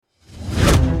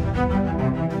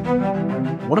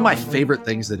One of my favorite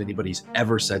things that anybody's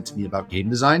ever said to me about game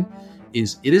design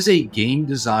is it is a game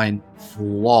design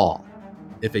flaw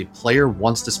if a player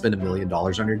wants to spend $1 million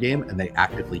on your game and they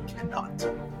actively cannot.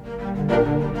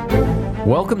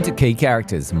 Welcome to Key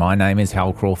Characters. My name is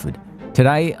Hal Crawford.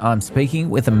 Today, I'm speaking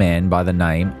with a man by the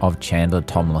name of Chandler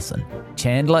Thomlison.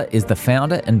 Chandler is the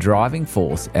founder and driving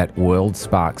force at World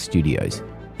Spark Studios.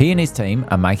 He and his team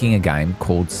are making a game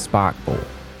called Sparkball.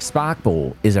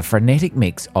 Sparkball is a frenetic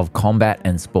mix of combat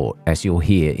and sport, as you'll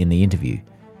hear in the interview.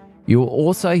 You'll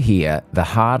also hear the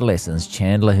hard lessons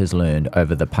Chandler has learned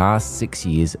over the past 6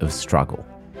 years of struggle.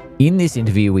 In this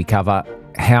interview, we cover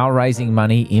how raising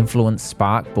money influenced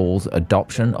Sparkball's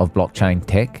adoption of blockchain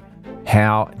tech,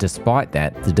 how, despite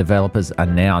that, the developers are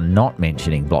now not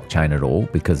mentioning blockchain at all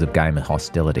because of gamer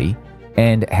hostility,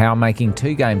 and how making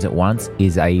two games at once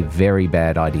is a very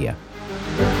bad idea.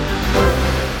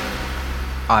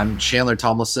 I'm Chandler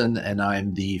Thomlison, and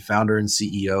I'm the founder and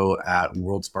CEO at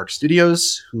World Spark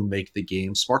Studios, who make the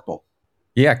game Sparkball.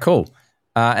 Yeah, cool.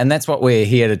 And that's what we're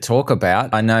here to talk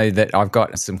about. I know that I've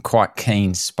got some quite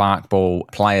keen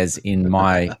Sparkball players in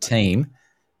my team,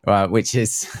 which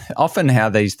is often how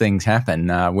these things happen.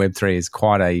 Web3 is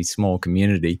quite a small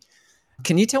community.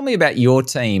 Can you tell me about your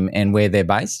team and where they're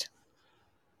based?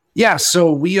 Yeah,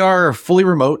 so we are fully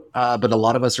remote, but a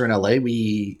lot of us are in LA.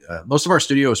 Most of our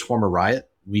studio is former Riot.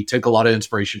 We took a lot of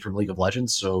inspiration from League of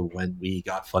Legends. So when we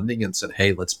got funding and said,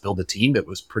 hey, let's build a team, it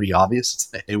was pretty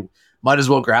obvious. Hey, might as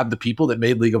well grab the people that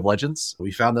made League of Legends.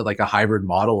 We found that like a hybrid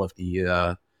model of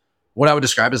the, what I would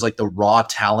describe as like the raw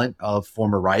talent of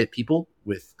former Riot people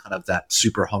with kind of that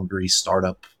super hungry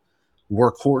startup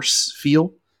workhorse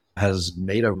feel has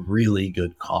made a really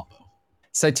good combo.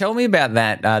 So tell me about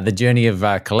that, the journey of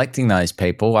collecting those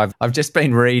people. I've just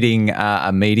been reading a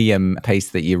Medium piece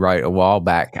that you wrote a while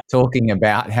back talking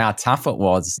about how tough it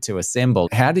was to assemble.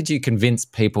 How did you convince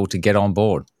people to get on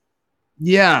board?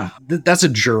 Yeah, that's a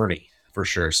journey for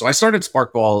sure. So I started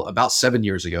Sparkball about 7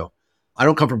 years ago. I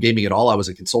don't come from gaming at all. I was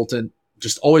a consultant,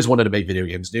 just always wanted to make video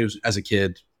games. Knew as a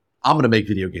kid, I'm going to make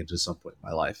video games at some point in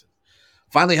my life.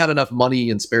 Finally had enough money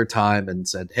and spare time and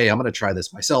said, hey, I'm going to try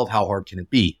this myself. How hard can it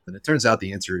be? And it turns out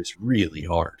the answer is really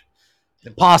hard.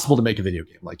 Impossible to make a video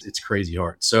game. Like, it's crazy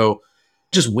hard. So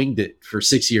just winged it for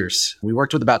 6 years. We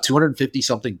worked with about 250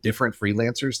 something different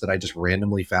freelancers that I just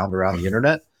randomly found around the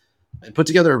internet and put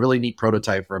together a really neat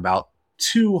prototype for about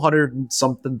 $200 and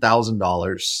something thousand,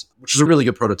 which is a really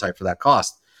good prototype for that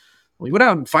cost. We went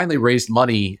out and finally raised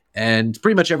money, and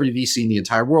pretty much every VC in the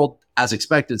entire world, as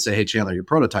expected, say, hey, Chandler, your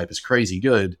prototype is crazy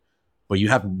good, but you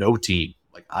have no team.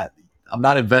 Like, I'm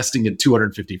not investing in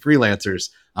 250 freelancers.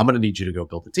 I'm going to need you to go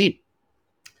build a team.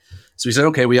 So we said,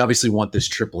 okay, we obviously want this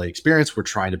AAA experience. We're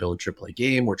trying to build a AAA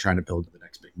game. We're trying to build the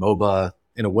next big MOBA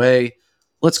in a way.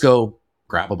 Let's go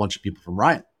grab a bunch of people from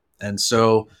Riot. And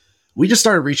so we just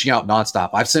started reaching out nonstop.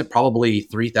 I've sent probably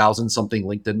 3,000 something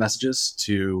LinkedIn messages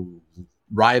to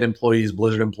Riot employees,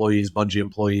 Blizzard employees, Bungie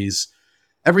employees,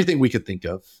 everything we could think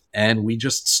of. And we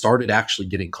just started actually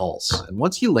getting calls. And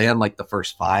once you land like the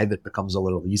first 5, it becomes a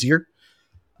little easier.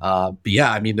 But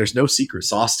yeah, I mean, there's no secret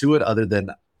sauce to it other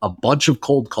than a bunch of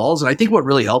cold calls. And I think what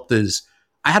really helped is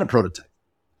I had a prototype.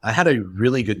 I had a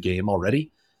really good game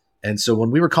already. And so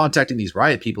when we were contacting these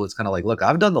Riot people, it's kind of like, look,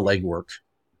 I've done the legwork.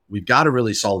 We've got a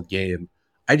really solid game.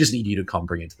 I just need you to come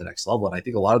bring it to the next level. And I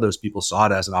think a lot of those people saw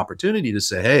it as an opportunity to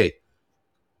say, hey,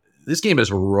 this game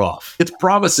is rough. It's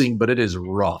promising, but it is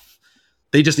rough.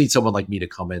 They just need someone like me to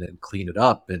come in and clean it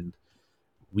up. And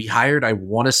we hired, I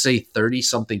want to say 30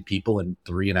 something people in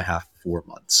 3.5, 4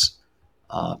 months.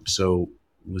 So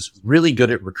was really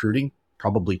good at recruiting,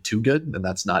 probably too good. And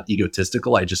that's not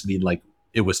egotistical. I just mean like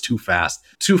it was too fast,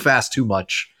 too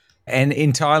much. And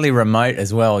entirely remote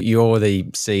as well. You're the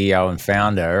CEO and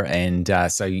founder, and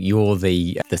so you're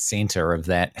the center of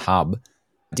that hub.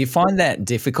 Do you find that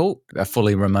difficult, a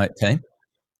fully remote team?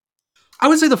 I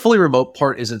would say the fully remote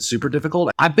part isn't super difficult.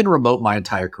 I've been remote my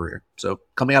entire career. So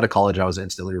coming out of college, I was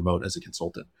instantly remote as a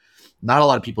consultant. Not a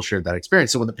lot of people shared that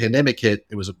experience. So when the pandemic hit,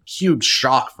 it was a huge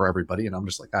shock for everybody. And I'm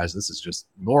just like, guys, this is just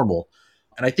normal.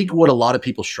 And I think what a lot of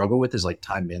people struggle with is like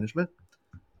time management.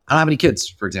 I don't have any kids,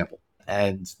 for example.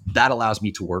 And that allows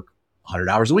me to work 100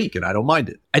 hours a week, and I don't mind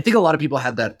it. I think a lot of people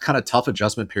had that kind of tough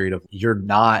adjustment period of you're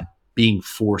not being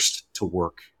forced to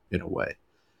work in a way.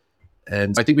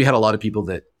 And I think we had a lot of people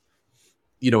that,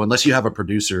 you know, unless you have a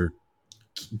producer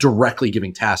directly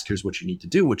giving tasks, here's what you need to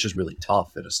do, which is really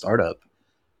tough at a startup.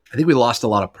 I think we lost a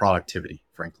lot of productivity,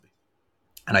 frankly.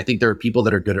 And I think there are people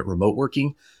that are good at remote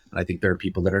working, and I think there are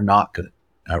people that are not good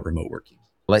at remote working.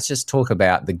 Let's just talk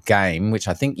about the game, which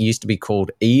I think used to be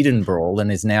called Eden Brawl and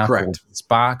is now Correct. called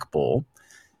Sparkball.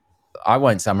 I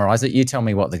won't summarize it. You tell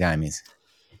me what the game is.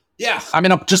 Yeah. I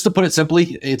mean, just to put it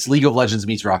simply, it's League of Legends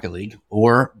meets Rocket League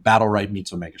or Battle Right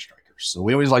meets Omega Strikers. So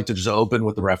we always like to just open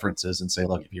with the references and say,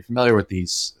 look, if you're familiar with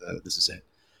these, this is it.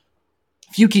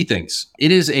 A few key things.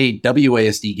 It is a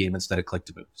WASD game instead of click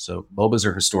to move. So MOBAs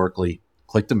are historically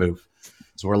click to move.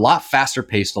 So we're a lot faster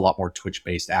paced, a lot more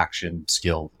Twitch-based action,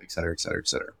 skill, et cetera, et cetera, et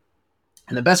cetera.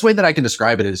 And the best way that I can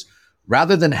describe it is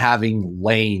rather than having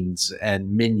lanes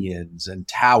and minions and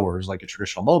towers like a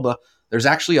traditional MOBA, there's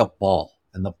actually a ball.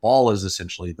 And the ball is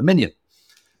essentially the minion.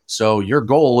 So your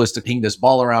goal is to ping this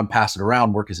ball around, pass it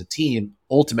around, work as a team,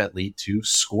 ultimately to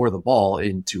score the ball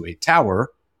into a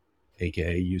tower,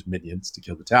 aka use minions to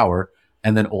kill the tower,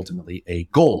 and then ultimately a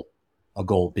goal. A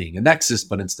goal being a nexus,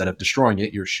 but instead of destroying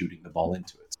it, you're shooting the ball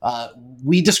into it.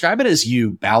 We describe it as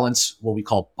you balance what we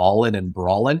call ballin' and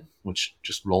brawlin', which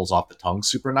just rolls off the tongue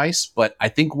super nice. But I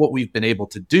think what we've been able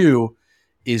to do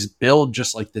is build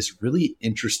just like this really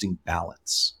interesting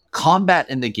balance. Combat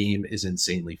in the game is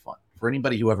insanely fun. For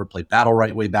anybody who ever played Battle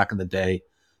Right way back in the day,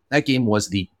 that game was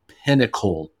the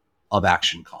pinnacle of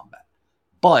action combat.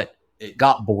 But it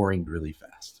got boring really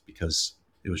fast because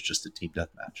it was just a team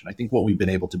deathmatch. And I think what we've been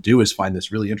able to do is find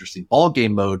this really interesting ball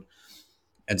game mode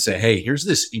and say, hey, here's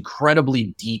this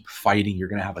incredibly deep fighting. You're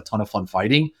going to have a ton of fun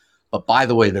fighting. But by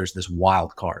the way, there's this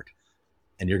wild card.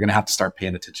 And you're going to have to start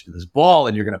paying attention to this ball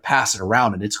and you're going to pass it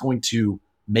around. And it's going to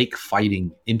make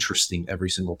fighting interesting every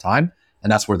single time.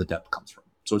 And that's where the depth comes from.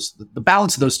 So it's the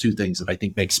balance of those two things that I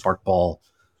think makes Sparkball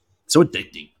so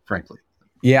addicting, frankly.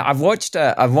 Yeah, I've watched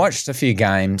a few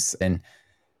games and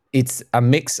it's a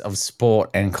mix of sport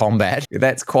and combat.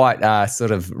 That's quite a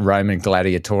sort of Roman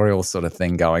gladiatorial sort of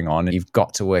thing going on. You've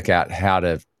got to work out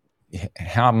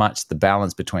how much the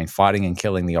balance between fighting and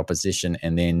killing the opposition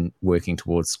and then working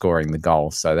towards scoring the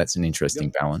goal. So that's an interesting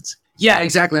balance. Yeah,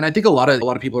 exactly. And I think a lot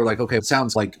of people are like, okay, it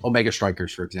sounds like Omega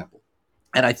Strikers, for example.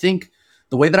 And I think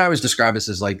the way that I always describe this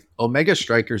is like Omega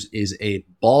Strikers is a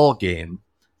ball game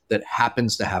that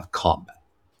happens to have combat.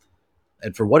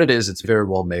 And for what it is, it's very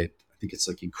well made. I think it's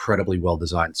like incredibly well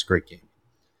designed. It's a great game.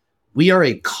 We are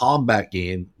a combat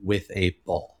game with a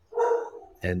ball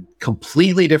and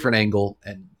completely different angle,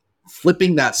 and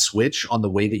flipping that switch on the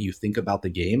way that you think about the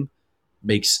game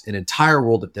makes an entire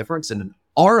world of difference. And in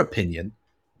our opinion,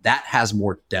 that has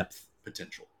more depth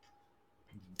potential.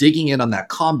 Digging in on that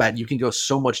combat, you can go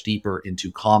so much deeper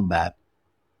into combat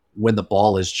when the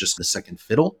ball is just the second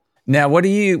fiddle. Now,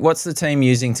 what's the team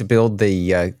using to build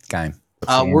the game?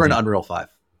 We're in Unreal 5.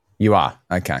 You are?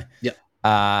 Okay. Yeah.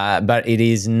 But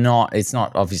it's not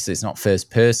first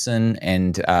person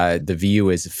and the view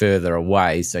is further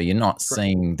away. So you're not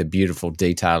seeing the beautiful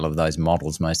detail of those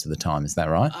models most of the time. Is that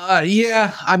right?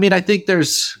 Yeah. I mean, I think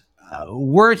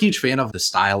we're a huge fan of the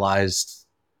stylized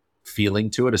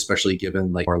feeling to it, especially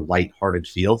given like our lighthearted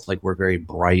feel. Like we're very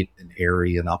bright and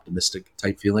airy and optimistic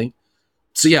type feeling.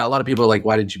 So yeah, a lot of people are like,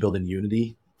 why didn't you build in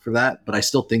Unity for that? But I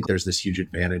still think there's this huge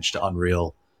advantage to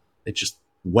Unreal. It's just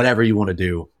whatever you want to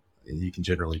do, you can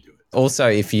generally do it. Also,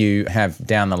 if you have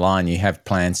down the line, you have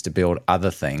plans to build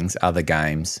other things, other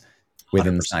games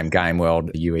within 100%. The same game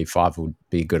world, UE5 would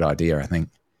be a good idea, I think.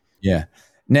 Yeah.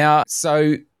 Now,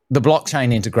 so the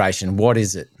blockchain integration, what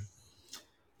is it?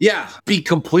 Yeah, be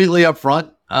completely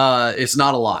upfront. It's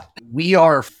not a lot. We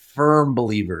are firm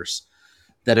believers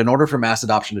that in order for mass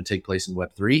adoption to take place in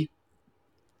Web3,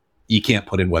 you can't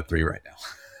put in Web3 right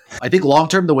now. I think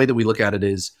long-term, the way that we look at it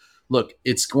is, look,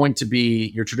 it's going to be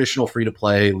your traditional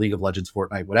free-to-play, League of Legends,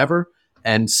 Fortnite, whatever,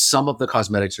 and some of the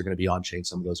cosmetics are going to be on-chain.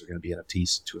 Some of those are going to be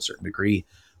NFTs to a certain degree.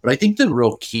 But I think the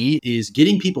real key is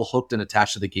getting people hooked and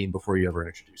attached to the game before you ever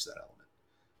introduce that element.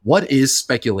 What is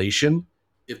speculation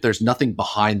if there's nothing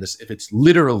behind this, if it's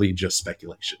literally just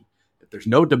speculation? If there's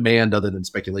no demand other than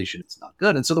speculation, it's not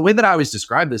good. And so the way that I always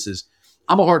describe this is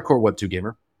I'm a hardcore Web2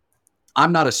 gamer.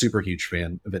 I'm not a super huge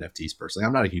fan of NFTs personally.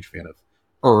 I'm not a huge fan of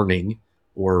earning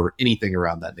or anything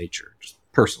around that nature, just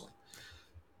personally.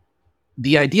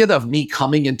 The idea of me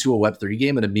coming into a Web3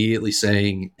 game and immediately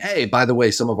saying, hey, by the way,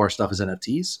 some of our stuff is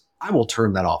NFTs, I will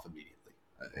turn that off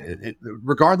immediately.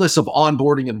 Regardless of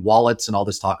onboarding and wallets and all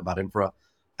this talk about infra,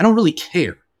 I don't really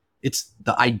care. It's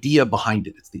the idea behind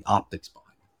it. It's the optics behind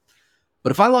it.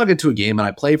 But if I log into a game and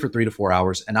I play for 3 to 4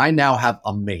 hours and I now have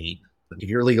a main, if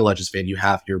you're a League of Legends fan, you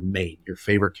have your main, your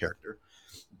favorite character.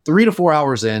 3 to 4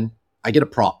 hours in, I get a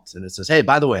prompt and it says, hey,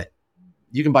 by the way,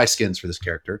 you can buy skins for this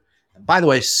character. And by the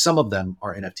way, some of them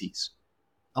are NFTs.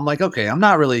 I'm like, okay, I'm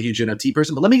not really a huge NFT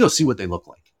person, but let me go see what they look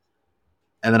like.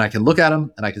 And then I can look at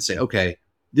them and I can say, okay,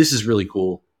 this is really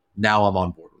cool. Now I'm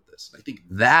on board with this. I think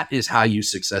that is how you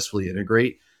successfully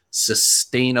integrate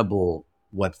sustainable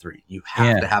Web3. You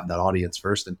have to have that audience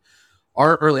first. And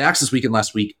Our early access weekend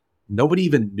last week, nobody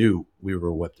even knew we were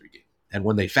a Web3 game. And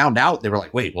when they found out, they were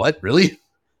like, wait, what? Really?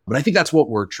 But I think that's what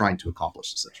we're trying to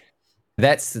accomplish, essentially.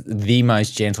 That's the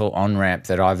most gentle on-ramp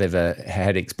that I've ever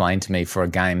had explained to me for a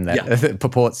game that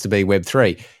purports to be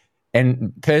Web3.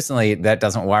 And personally, that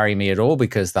doesn't worry me at all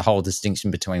because the whole distinction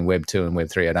between Web 2 and Web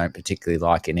 3 I don't particularly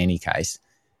like in any case.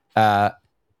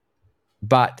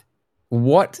 But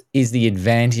what is the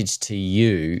advantage to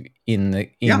you in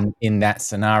that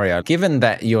scenario? Given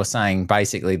that you're saying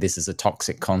basically this is a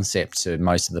toxic concept to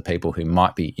most of the people who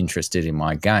might be interested in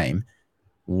my game,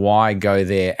 why go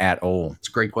there at all? It's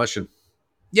a great question.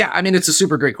 Yeah, I mean, it's a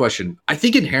super great question. I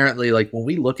think inherently, like when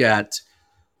we look at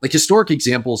like historic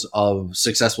examples of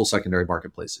successful secondary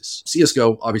marketplaces,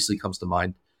 CSGO obviously comes to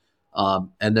mind.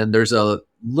 And then there's a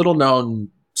little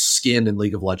known skin in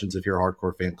League of Legends, if you're a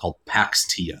hardcore fan, called PAX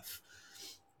TF.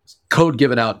 Code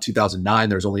given out in 2009,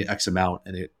 there's only X amount,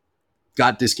 and it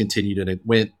got discontinued, and it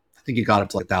went, I think it got up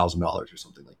to like $1,000 or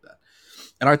something like that.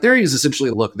 And our theory is essentially,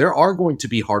 look, there are going to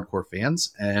be hardcore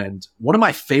fans. And one of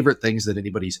my favorite things that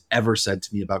anybody's ever said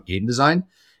to me about game design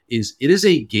is it is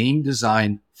a game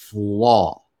design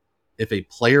flaw if a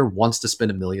player wants to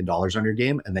spend $1 million on your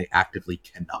game and they actively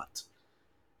cannot.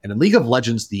 And in League of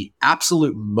Legends, the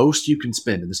absolute most you can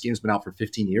spend, and this game's been out for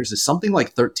 15 years, is something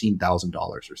like $13,000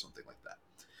 or something like that.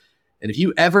 And if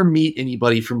you ever meet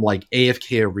anybody from like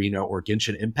AFK Arena or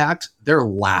Genshin Impact, they're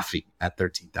laughing at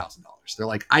 $13,000. They're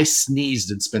like, I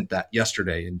sneezed and spent that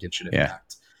yesterday in Genshin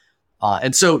Impact.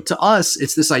 And so to us,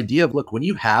 it's this idea of, look, when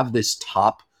you have this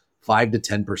top 5 to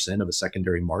 10% of a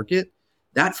secondary market,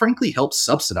 that frankly helps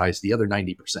subsidize the other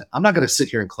 90%. I'm not going to sit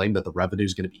here and claim that the revenue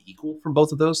is going to be equal from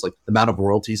both of those, like the amount of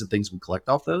royalties and things we collect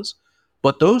off those.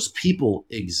 But those people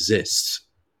exist.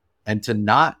 And to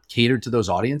not cater to those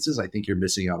audiences, I think you're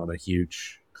missing out on a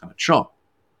huge kind of chunk.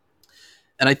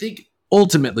 And I think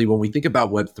ultimately, when we think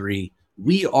about Web3,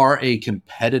 we are a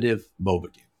competitive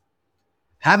MOBA game.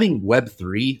 Having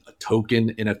Web3, a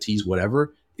token, NFTs,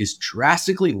 whatever, is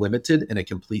drastically limited in a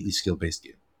completely skill-based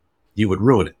game. You would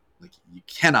ruin it. Like, you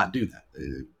cannot do that.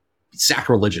 It'd be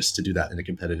sacrilegious to do that in a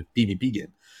competitive PvP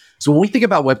game. So when we think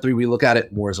about Web3, we look at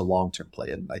it more as a long-term play.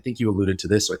 And I think you alluded to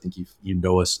this, so I think you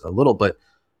know us a little, but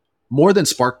more than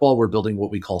Sparkball, we're building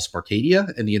what we call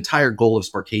Sparkadia. And the entire goal of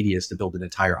Sparkadia is to build an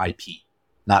entire IP,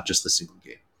 not just a single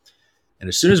game. And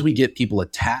as soon as we get people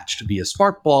attached via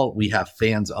Sparkball, we have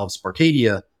fans of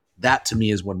Sparkadia. That to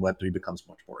me is when Web3 becomes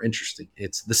much more interesting.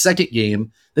 It's the second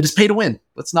game that is pay to win.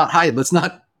 Let's not hide. Let's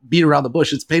not beat around the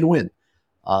bush. It's pay to win.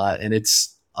 And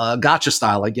it's a gotcha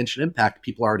style like Genshin Impact.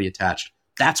 People are already attached.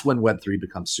 That's when Web3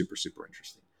 becomes super, super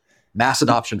interesting. Mass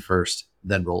adoption first,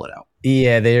 then roll it out.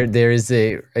 Yeah, there is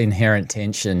a inherent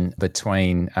tension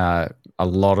between a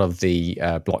lot of the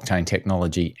blockchain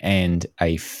technology and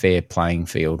a fair playing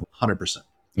field. 100%.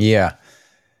 Yeah.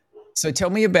 So tell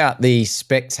me about the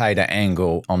spectator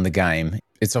angle on the game.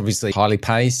 It's obviously highly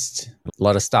paced, a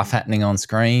lot of stuff happening on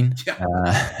screen.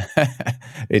 Yeah.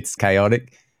 It's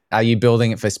chaotic. Are you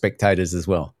building it for spectators as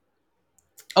well?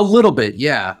 A little bit,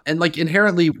 yeah. And like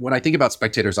inherently, when I think about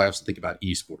spectators, I also think about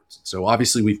esports. So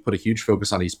obviously we've put a huge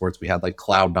focus on esports. We had like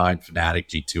Cloud9, Fnatic,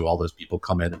 G2, all those people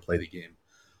come in and play the game.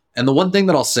 And the one thing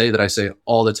that I say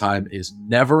all the time is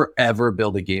never, ever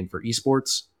build a game for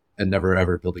esports and never,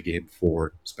 ever build a game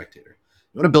for spectator.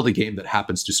 You want to build a game that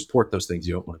happens to support those things.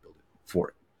 You don't want to build it for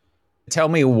it. Tell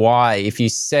me why, if you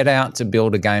set out to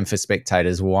build a game for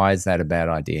spectators, why is that a bad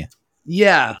idea?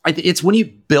 Yeah, it's when you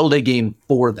build a game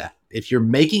for that. If you're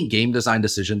making game design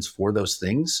decisions for those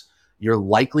things, you're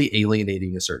likely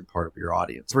alienating a certain part of your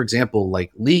audience. For example,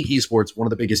 like League esports, one of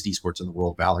the biggest esports in the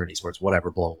world, Valorant esports,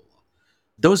 whatever, blah, blah, blah.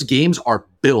 Those games are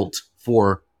built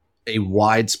for a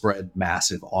widespread,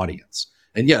 massive audience.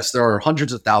 And yes, there are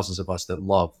hundreds of thousands of us that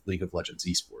love League of Legends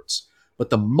esports. But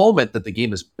the moment that the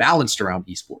game is balanced around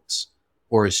esports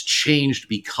or is changed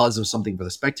because of something for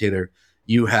the spectator,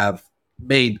 you have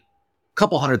made a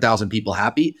couple 100,000 people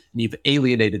happy and you've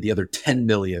alienated the other 10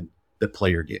 million that play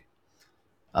your game.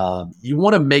 You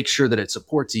want to make sure that it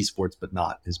supports esports, but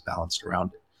not is balanced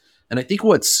around it. And I think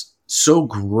what's so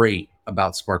great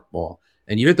about Sparkball,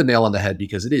 and you hit the nail on the head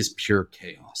because it is pure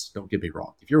chaos. Don't get me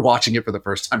wrong. If you're watching it for the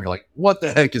first time, you're like, what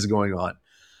the heck is going on?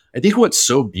 I think what's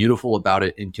so beautiful about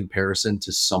it in comparison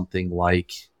to something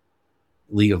like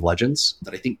League of Legends,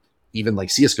 that I think even like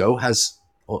CSGO has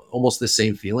almost the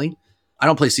same feeling. I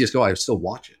don't play CSGO. I still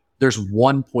watch it. There's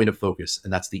one point of focus,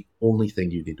 and that's the only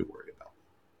thing you need to worry about.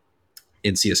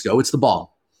 In CSGO, it's the bomb.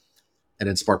 And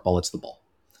in Sparkball, it's the ball.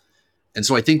 And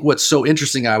so I think what's so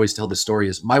interesting, I always tell this story,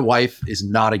 is my wife is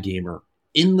not a gamer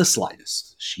in the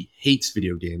slightest. She hates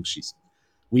video games. She's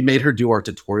We made her do our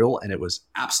tutorial, and it was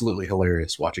absolutely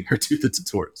hilarious watching her do the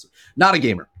tutorials. Not a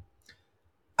gamer.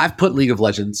 I've put League of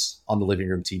Legends on the living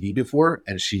room TV before,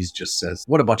 and she just says,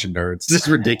 what a bunch of nerds. This is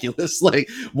ridiculous. Like,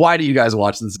 why do you guys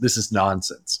watch this? This is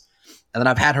nonsense. And then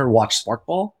I've had her watch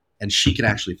Sparkball, and she can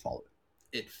actually follow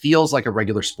it. It feels like a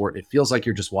regular sport. It feels like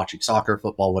you're just watching soccer,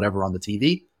 football, whatever on the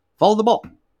TV. Follow the ball.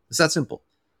 It's that simple.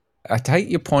 I take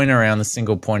your point around the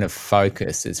single point of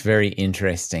focus. It's very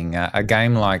interesting. A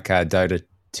game like Dota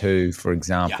 2, for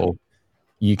example,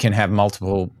 you can have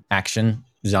multiple action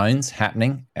zones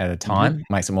happening at a time.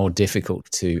 Makes it more difficult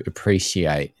to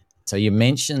appreciate. So you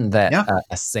mentioned that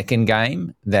a second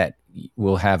game that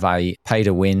will have a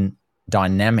pay-to-win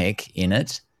dynamic in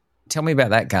it. Tell me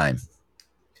about that game.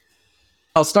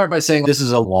 I'll start by saying this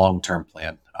is a long-term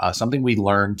plan. Something we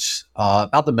learned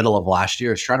about the middle of last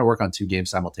year is trying to work on 2 games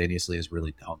simultaneously is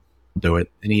really dumb. Do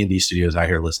it. Any indie studios out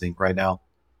here listening right now,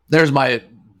 there's my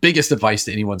biggest advice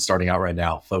to anyone starting out right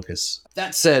now. Focus.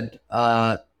 That said,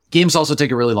 games also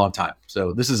take a really long time.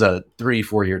 So this is a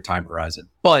 3-4 year time horizon.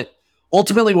 But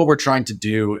ultimately what we're trying to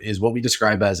do is what we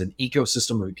describe as an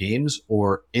ecosystem of games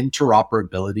or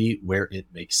interoperability where it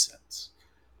makes sense.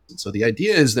 And so the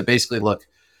idea is that basically, look,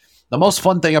 the most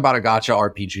fun thing about a gacha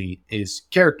RPG is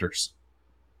characters.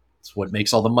 It's what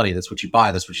makes all the money. That's what you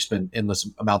buy. That's what you spend endless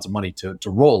amounts of money to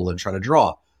roll and try to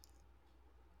draw.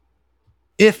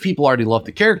 If people already love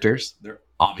the characters, they're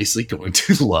obviously going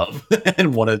to love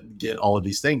and want to get all of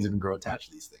these things and grow attached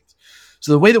to these things.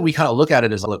 So the way that we kind of look at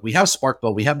it is, look, we have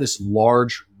Sparkball. We have this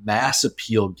large mass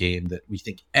appeal game that we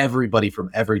think everybody from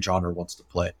every genre wants to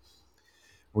play.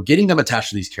 We're getting them attached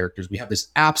to these characters. We have this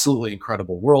absolutely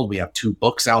incredible world. We have 2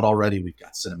 books out already. We've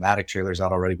got cinematic trailers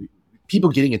out already. People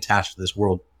getting attached to this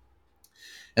world.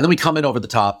 And then we come in over the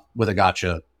top with a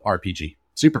gacha RPG.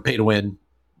 Super pay to win.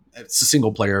 It's a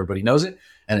single player. Everybody knows it.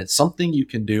 And it's something you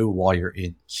can do while you're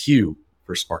in queue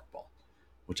for Sparkball,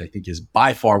 which I think is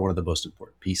by far one of the most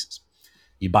important pieces.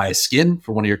 You buy a skin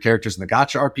for one of your characters in the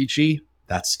gacha RPG.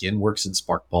 That skin works in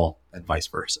Sparkball and vice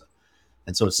versa.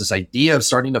 And so it's this idea of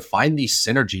starting to find these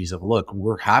synergies of, look,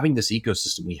 we're having this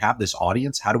ecosystem. We have this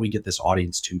audience. How do we get this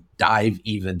audience to dive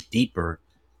even deeper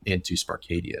into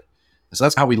Sparkadia? And so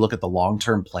that's how we look at the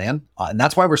long-term plan. And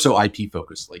that's why we're so IP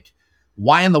focused. Like,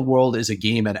 why in the world is a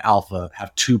game in alpha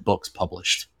have 2 books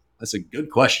published? That's a good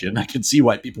question. I can see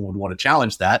why people would want to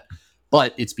challenge that.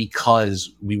 But it's because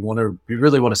we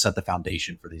really want to set the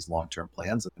foundation for these long-term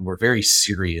plans. And we're very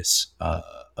serious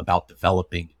about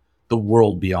developing the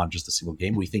world beyond just a single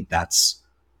game. We think that's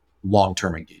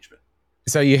long-term engagement.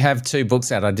 So you have 2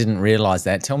 books out. I didn't realize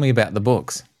that. Tell me about the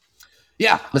books.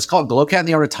 Yeah, it's called Glowcat and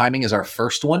the Art of Timing is our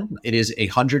first one. It is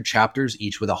 100 chapters,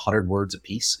 each with 100 words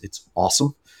apiece. It's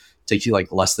awesome. It takes you like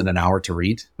less than an hour to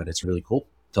read, but it's really cool.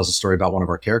 It tells a story about one of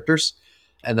our characters.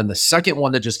 And then the second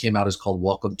one that just came out is called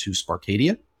Welcome to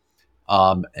Sparkadia.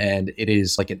 And it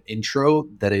is like an intro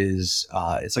that is,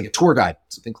 it's like a tour guide.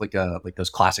 So think like those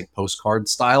classic postcard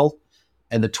style.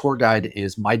 And the tour guide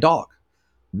is my dog,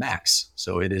 Max.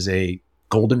 So it is a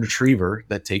golden retriever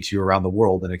that takes you around the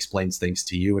world and explains things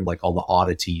to you and like all the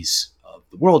oddities of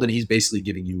the world. And he's basically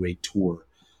giving you a tour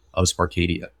of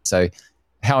Sparkadia. So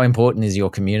how important is your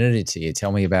community to you?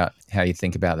 Tell me about how you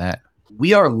think about that.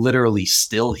 We are literally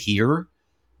still here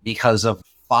because of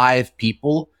 5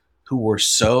 people who were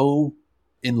so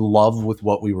in love with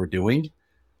what we were doing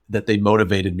that they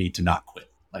motivated me to not quit.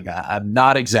 Like, I'm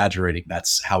not exaggerating.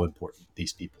 That's how important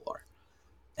these people are.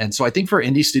 And so I think for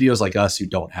indie studios like us who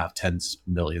don't have tens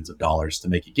of millions of dollars to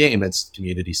make a game, it's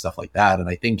community stuff like that. And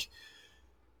I think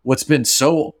what's been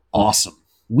so awesome,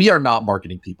 we are not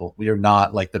marketing people. We are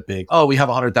not like the big, we have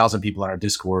 100,000 people on our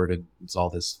Discord and it's all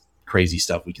this crazy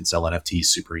stuff. We can sell NFTs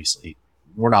super easily.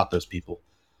 We're not those people.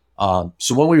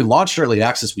 So when we launched Early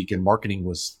Access Weekend, marketing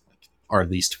was like our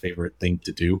least favorite thing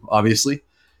to do, obviously.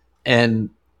 And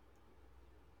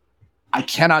I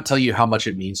cannot tell you how much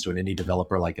it means to an indie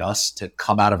developer like us to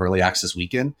come out of Early Access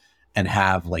Weekend and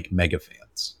have like mega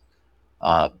fans.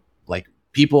 Like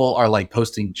people are like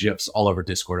posting GIFs all over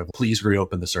Discord of please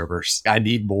reopen the servers. I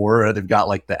need more. They've got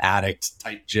like the addict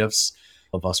type GIFs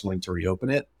of us wanting to reopen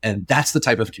it. And that's the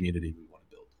type of community we want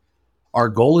to build. Our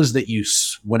goal is that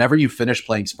whenever you finish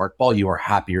playing Sparkball, you are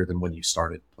happier than when you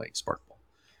started playing Sparkball.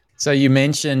 So you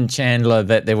mentioned, Chandler,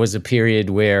 that there was a period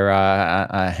where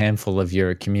a handful of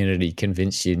your community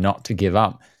convinced you not to give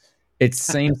up. It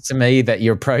seems to me that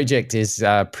your project is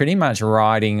pretty much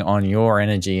riding on your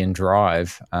energy and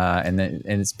drive, and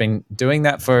it's been doing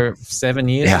that for 7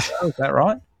 years. Yeah. Or so. Is that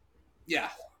right? Yeah.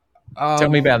 Tell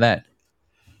me about that.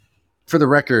 For the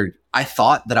record, I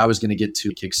thought that I was going to get to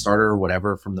Kickstarter or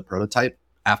whatever from the prototype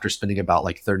after spending about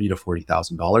like $30,000 to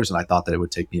 $40,000. And I thought that it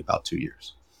would take me about 2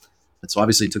 years. And so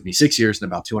obviously it took me 6 years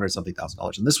and about 200 something thousand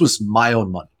dollars. And this was my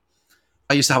own money.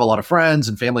 I used to have a lot of friends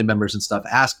and family members and stuff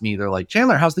ask me, they're like,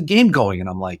 Chandler, how's the game going? And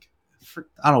I'm like,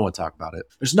 I don't want to talk about it.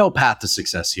 There's no path to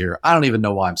success here. I don't even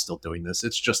know why I'm still doing this.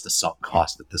 It's just a sunk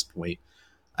cost at this point.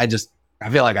 I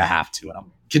feel like I have to, and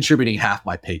I'm contributing half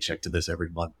my paycheck to this every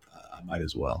month. I might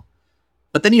as well.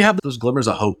 But then you have those glimmers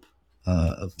of hope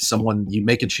of someone, you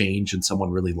make a change and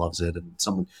someone really loves it.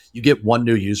 And you get one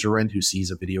new user in who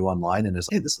sees a video online and is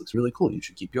like, hey, this looks really cool. You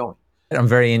should keep going. I'm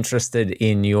very interested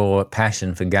in your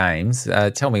passion for games.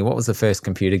 Tell me, what was the first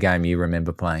computer game you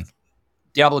remember playing?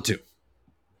 Diablo 2,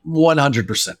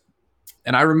 100%.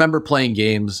 And I remember playing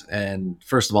games, and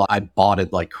first of all, I bought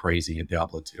it like crazy in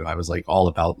Diablo 2. I was like all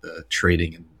about the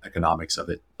trading and economics of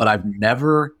it. But I've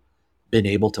never been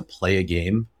able to play a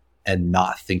game and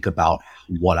not think about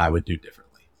what I would do differently.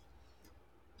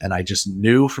 And I just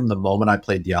knew from the moment I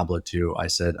played Diablo 2, I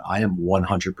said, I am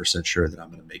 100% sure that I'm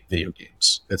going to make video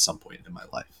games at some point in my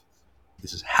life.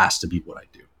 Has to be what I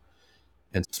do.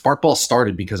 And Sparkball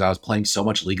started because I was playing so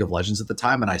much League of Legends at the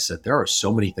time. And I said, there are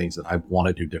so many things that I want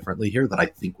to do differently here that I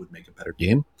think would make a better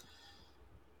game.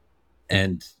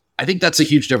 And I think that's a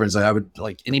huge difference. I would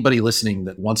like anybody listening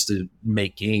that wants to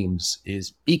make games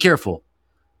is be careful,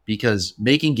 because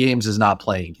making games is not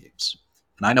playing games.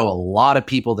 And I know a lot of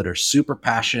people that are super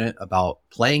passionate about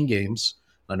playing games.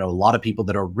 I know a lot of people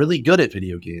that are really good at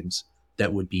video games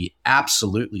that would be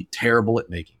absolutely terrible at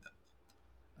making them.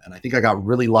 And I think I got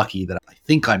really lucky that I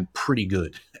think I'm pretty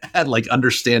good at like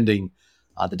understanding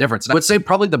the difference. And I would say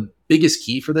probably the biggest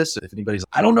key for this, if anybody's,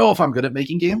 I don't know if I'm good at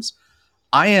making games,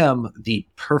 I am the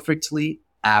perfectly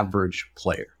average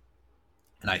player.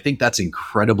 And I think that's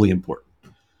incredibly important.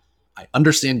 I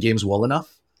understand games well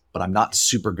enough, but I'm not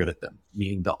super good at them.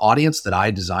 Meaning the audience that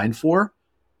I designed for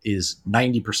is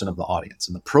 90% of the audience.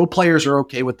 And the pro players are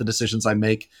okay with the decisions I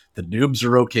make. The noobs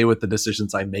are okay with the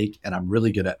decisions I make. And I'm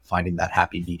really good at finding that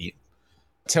happy medium.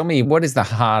 Tell me, what is the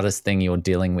hardest thing you're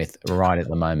dealing with right at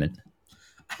the moment?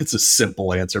 It's a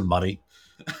simple answer, money.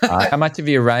 How much have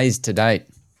you raised to date?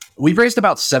 We've raised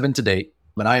about 7 to date.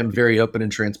 And I am very open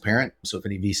and transparent. So if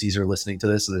any VCs are listening to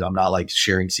this, I'm not like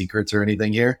sharing secrets or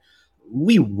anything here.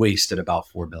 We wasted about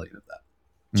 4 million of that.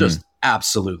 Just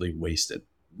absolutely wasted.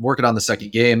 Working on the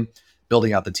second game,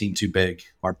 building out the team too big.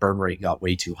 Our burn rate got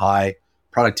way too high.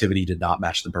 Productivity did not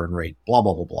match the burn rate. Blah,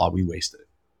 blah, blah, blah. We wasted it.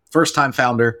 First time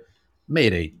founder,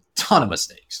 made a ton of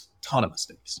mistakes.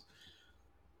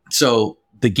 So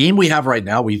the game we have right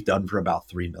now, we've done for about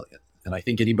 3 million. And I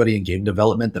think anybody in game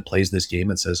development that plays this game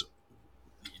and says,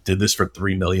 you did this for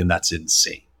 3 million, that's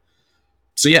insane.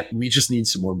 So yeah, we just need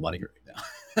some more money right now.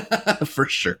 For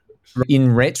sure.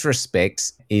 In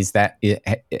retrospect, has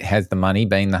the money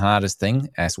been the hardest thing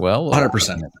as well?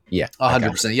 100%. Yeah.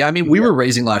 100%. Okay. Yeah. I mean, we were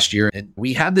raising last year and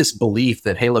we had this belief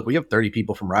that, hey, look, we have 30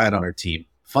 people from Riot on our team.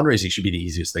 Fundraising should be the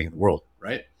easiest thing in the world,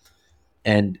 right?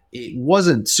 And it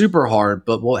wasn't super hard,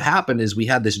 but what happened is we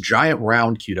had this giant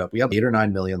round queued up. We had 8 or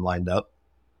 9 million lined up.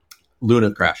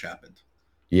 Luna crash happened.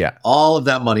 Yeah. All of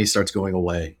that money starts going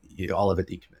away. All of it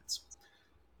decommits.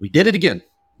 We did it again.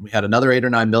 We had another 8 or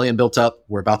 9 million built up.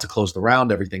 We're about to close the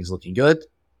round. Everything's looking good.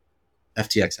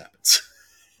 FTX happens.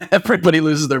 Everybody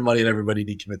loses their money and everybody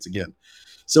decommits again.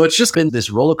 So it's just been this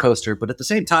roller coaster. But at the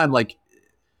same time, like,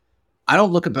 I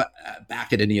don't look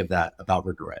back at any of that about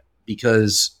regret,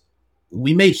 because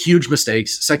we made huge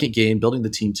mistakes. Second game, building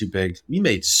the team too big. We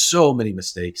made so many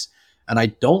mistakes. And I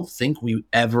don't think we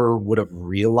ever would have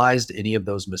realized any of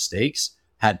those mistakes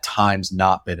had times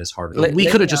not been as hard. We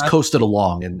could have just coasted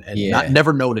along and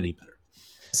never known any better.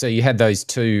 So you had those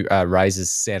 2 raises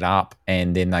set up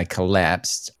and then they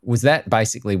collapsed. Was that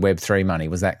basically Web3 money?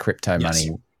 Was that crypto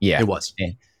money? Yeah, it was.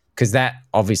 Because that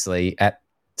obviously at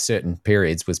certain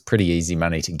periods was pretty easy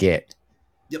money to get.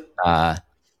 Yep.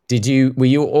 Were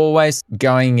you always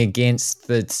going against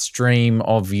the stream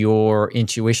of your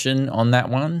intuition on that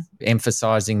one,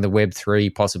 emphasizing the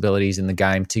Web3 possibilities in the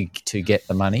game to get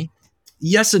the money?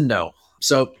 Yes and no.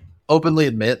 So openly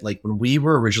admit, like when we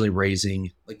were originally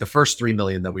raising, like the first 3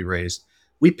 million that we raised,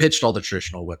 we pitched all the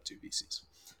traditional Web2 VCs.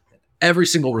 Every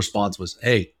single response was,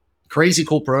 hey, crazy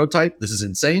cool prototype. This is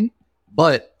insane,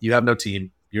 but you have no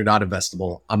team. You're not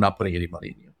investable. I'm not putting any money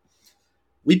in you.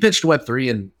 We pitched Web3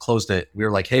 and closed it. We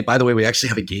were like, hey, by the way, we actually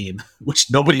have a game,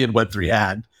 which nobody in Web3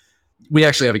 had. We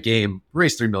actually have a game,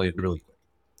 raised 3 million really quick.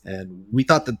 And we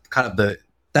thought that kind of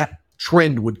that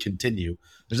trend would continue.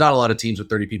 There's not a lot of teams with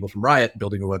 30 people from Riot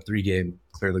building a Web3 game.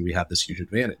 Clearly, we have this huge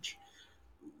advantage.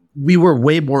 We were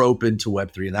way more open to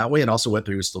Web3 in that way. And also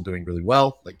Web3 was still doing really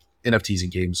well. Like NFTs in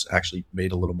games actually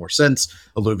made a little more sense.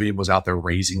 Illuvium was out there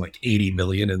raising like 80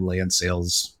 million in land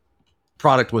sales.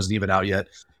 Product wasn't even out yet.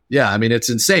 Yeah, I mean, it's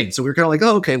insane. So we were kind of like,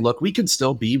 oh, okay, look, we can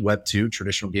still be Web2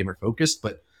 traditional gamer focused,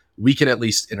 but we can at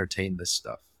least entertain this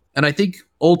stuff. And I think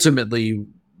ultimately,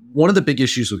 one of the big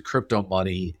issues with crypto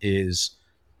money is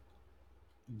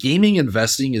gaming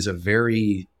investing is a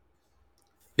very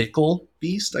fickle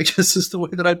beast, I guess is the way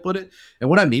that I put it. And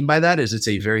what I mean by that is it's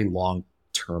a very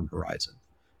long-term horizon.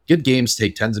 Good games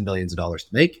take tens of millions of dollars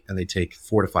to make, and they take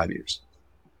 4 to 5 years.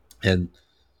 And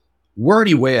we're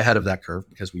already way ahead of that curve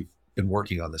because we've been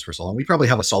working on this for so long. We probably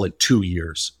have a solid 2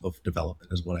 years of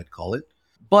development is what I'd call it.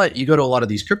 But you go to a lot of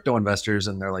these crypto investors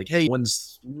and they're like, hey, when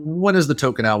is the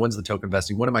token out? When's the token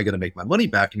vesting? When am I going to make my money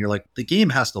back? And you're like, the game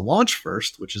has to launch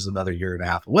first, which is another year and a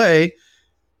half away.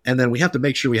 And then we have to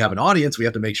make sure we have an audience. We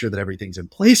have to make sure that everything's in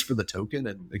place for the token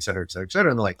and et cetera, et cetera, et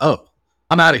cetera. And they're like, oh,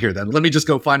 I'm out of here then. Let me just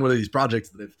go find one of these projects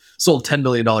that have sold $10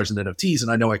 million in NFTs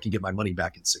and I know I can get my money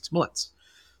back in 6 months.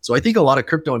 So I think a lot of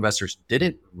crypto investors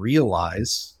didn't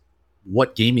realize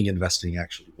what gaming investing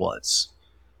actually was.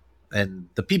 And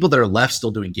the people that are left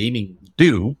still doing gaming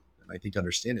do, and I think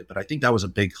understand it. But I think that was a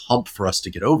big hump for us to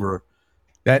get over.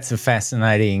 That's a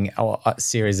fascinating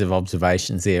series of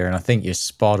observations there. And I think you're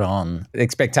spot on. The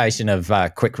expectation of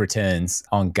quick returns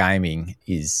on gaming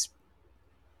is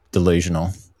delusional,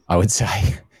 I would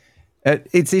say.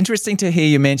 It's interesting to hear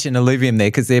you mention Illuvium there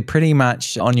because they're pretty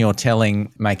much on your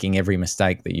telling, making every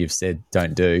mistake that you've said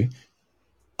don't do.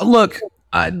 Look,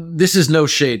 this is no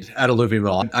shade at Illuvium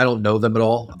at all. I don't know them at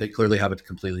all. They clearly have a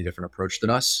completely different approach than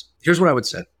us. Here's what I would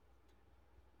say.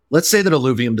 Let's say that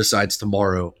Illuvium decides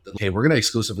tomorrow, okay, we're going to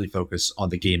exclusively focus on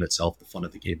the game itself, the fun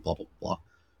of the game, blah, blah, blah.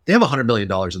 They have $100 million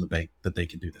in the bank that they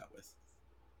can do that with.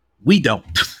 We don't.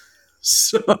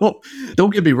 So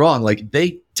don't get me wrong. Like,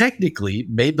 they technically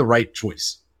made the right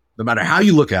choice. No matter how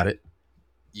you look at it,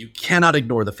 you cannot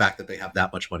ignore the fact that they have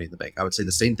that much money in the bank. I would say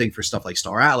the same thing for stuff like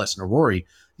Star Atlas and Aurora.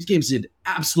 These games did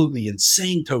absolutely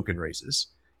insane token raises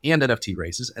and NFT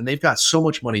raises, and they've got so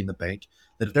much money in the bank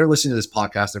that if they're listening to this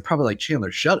podcast, they're probably like,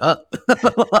 Chandler, shut up.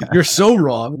 You're so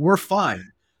wrong. We're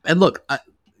fine. And look,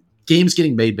 games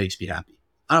getting made makes me happy.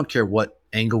 I don't care what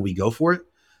angle we go for it.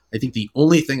 I think the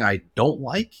only thing I don't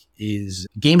like is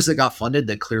games that got funded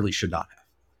that clearly should not have.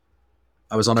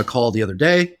 I was on a call the other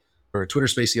day, or a Twitter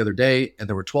space the other day, and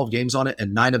there were 12 games on it,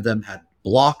 and 9 of them had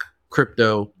block,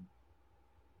 crypto,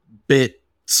 bit,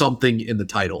 something in the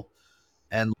title.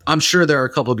 And I'm sure there are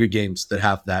a couple of good games that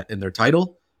have that in their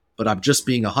title, but I'm just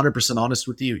being 100% honest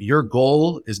with you. Your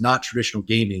goal is not traditional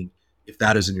gaming if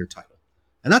that is in your title.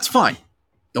 And that's fine.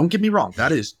 Don't get me wrong.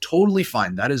 That is totally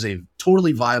fine. That is a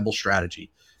totally viable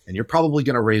strategy. And you're probably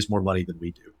going to raise more money than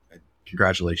we do. And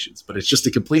congratulations. But it's just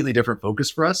a completely different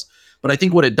focus for us. But I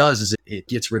think what it does is it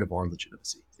gets rid of our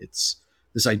legitimacy. It's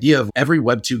this idea of every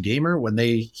Web2 gamer, when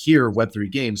they hear Web3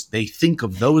 games, they think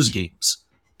of those games.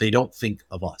 They don't think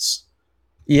of us.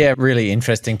 Yeah, really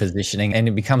interesting positioning. And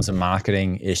it becomes a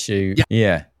marketing issue.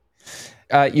 Yeah.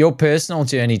 Your personal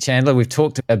journey, Chandler, we've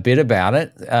talked a bit about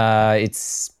it. It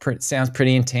sounds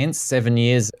pretty intense, 7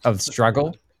 years of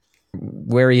struggle.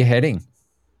 Where are you heading?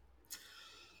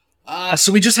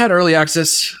 So we just had early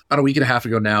access about a week and a half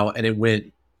ago now, and it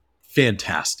went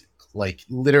fantastic. Like,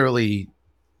 literally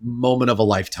moment of a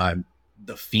lifetime.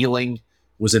 The feeling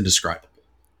was indescribable.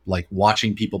 Like,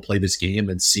 watching people play this game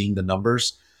and seeing the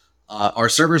numbers. Our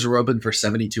servers were open for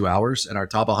 72 hours, and our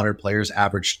top 100 players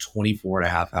averaged 24 and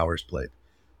a half hours played.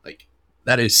 Like,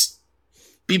 that is,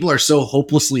 people are so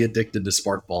hopelessly addicted to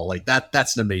Sparkball. Like,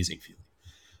 that's an amazing feeling.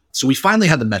 So we finally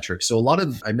had the metrics. So a lot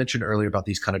of, I mentioned earlier about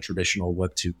these kind of traditional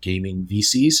Web2 gaming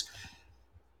VCs.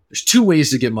 There's 2 ways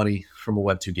to get money from a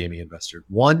Web2 gaming investor.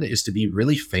 One is to be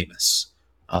really famous,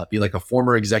 be like a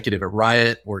former executive at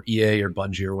Riot or EA or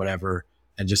Bungie or whatever,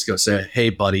 and just go say, hey,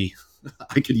 buddy,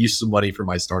 I could use some money for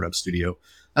my startup studio.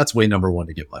 That's way number 1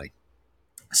 to get money.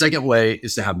 Second way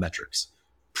is to have metrics.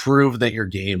 Prove that your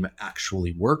game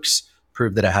actually works,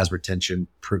 prove that it has retention,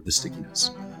 prove the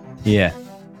stickiness. Yeah.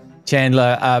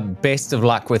 Chandler, best of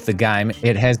luck with the game.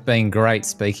 It has been great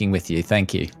speaking with you.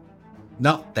 Thank you.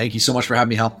 No, thank you so much for having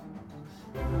me, Hal.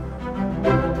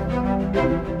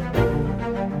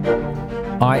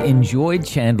 I enjoyed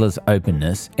Chandler's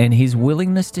openness and his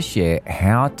willingness to share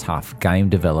how tough game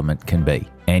development can be.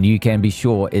 And you can be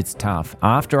sure it's tough.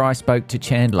 After I spoke to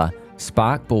Chandler,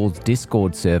 Sparkball's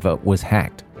Discord server was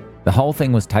hacked. The whole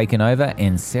thing was taken over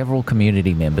and several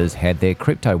community members had their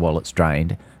crypto wallets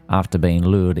drained after being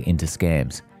lured into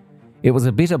scams. It was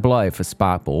a bitter blow for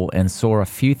Sparkball and saw a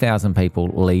few thousand people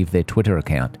leave their Twitter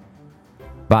account.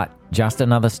 But just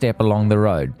another step along the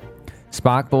road.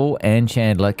 Sparkball and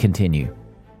Chandler continue.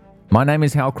 My name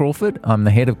is Hal Crawford. I'm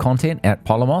the head of content at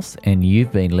Polymos, and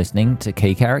you've been listening to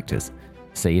Key Characters.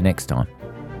 See you next time.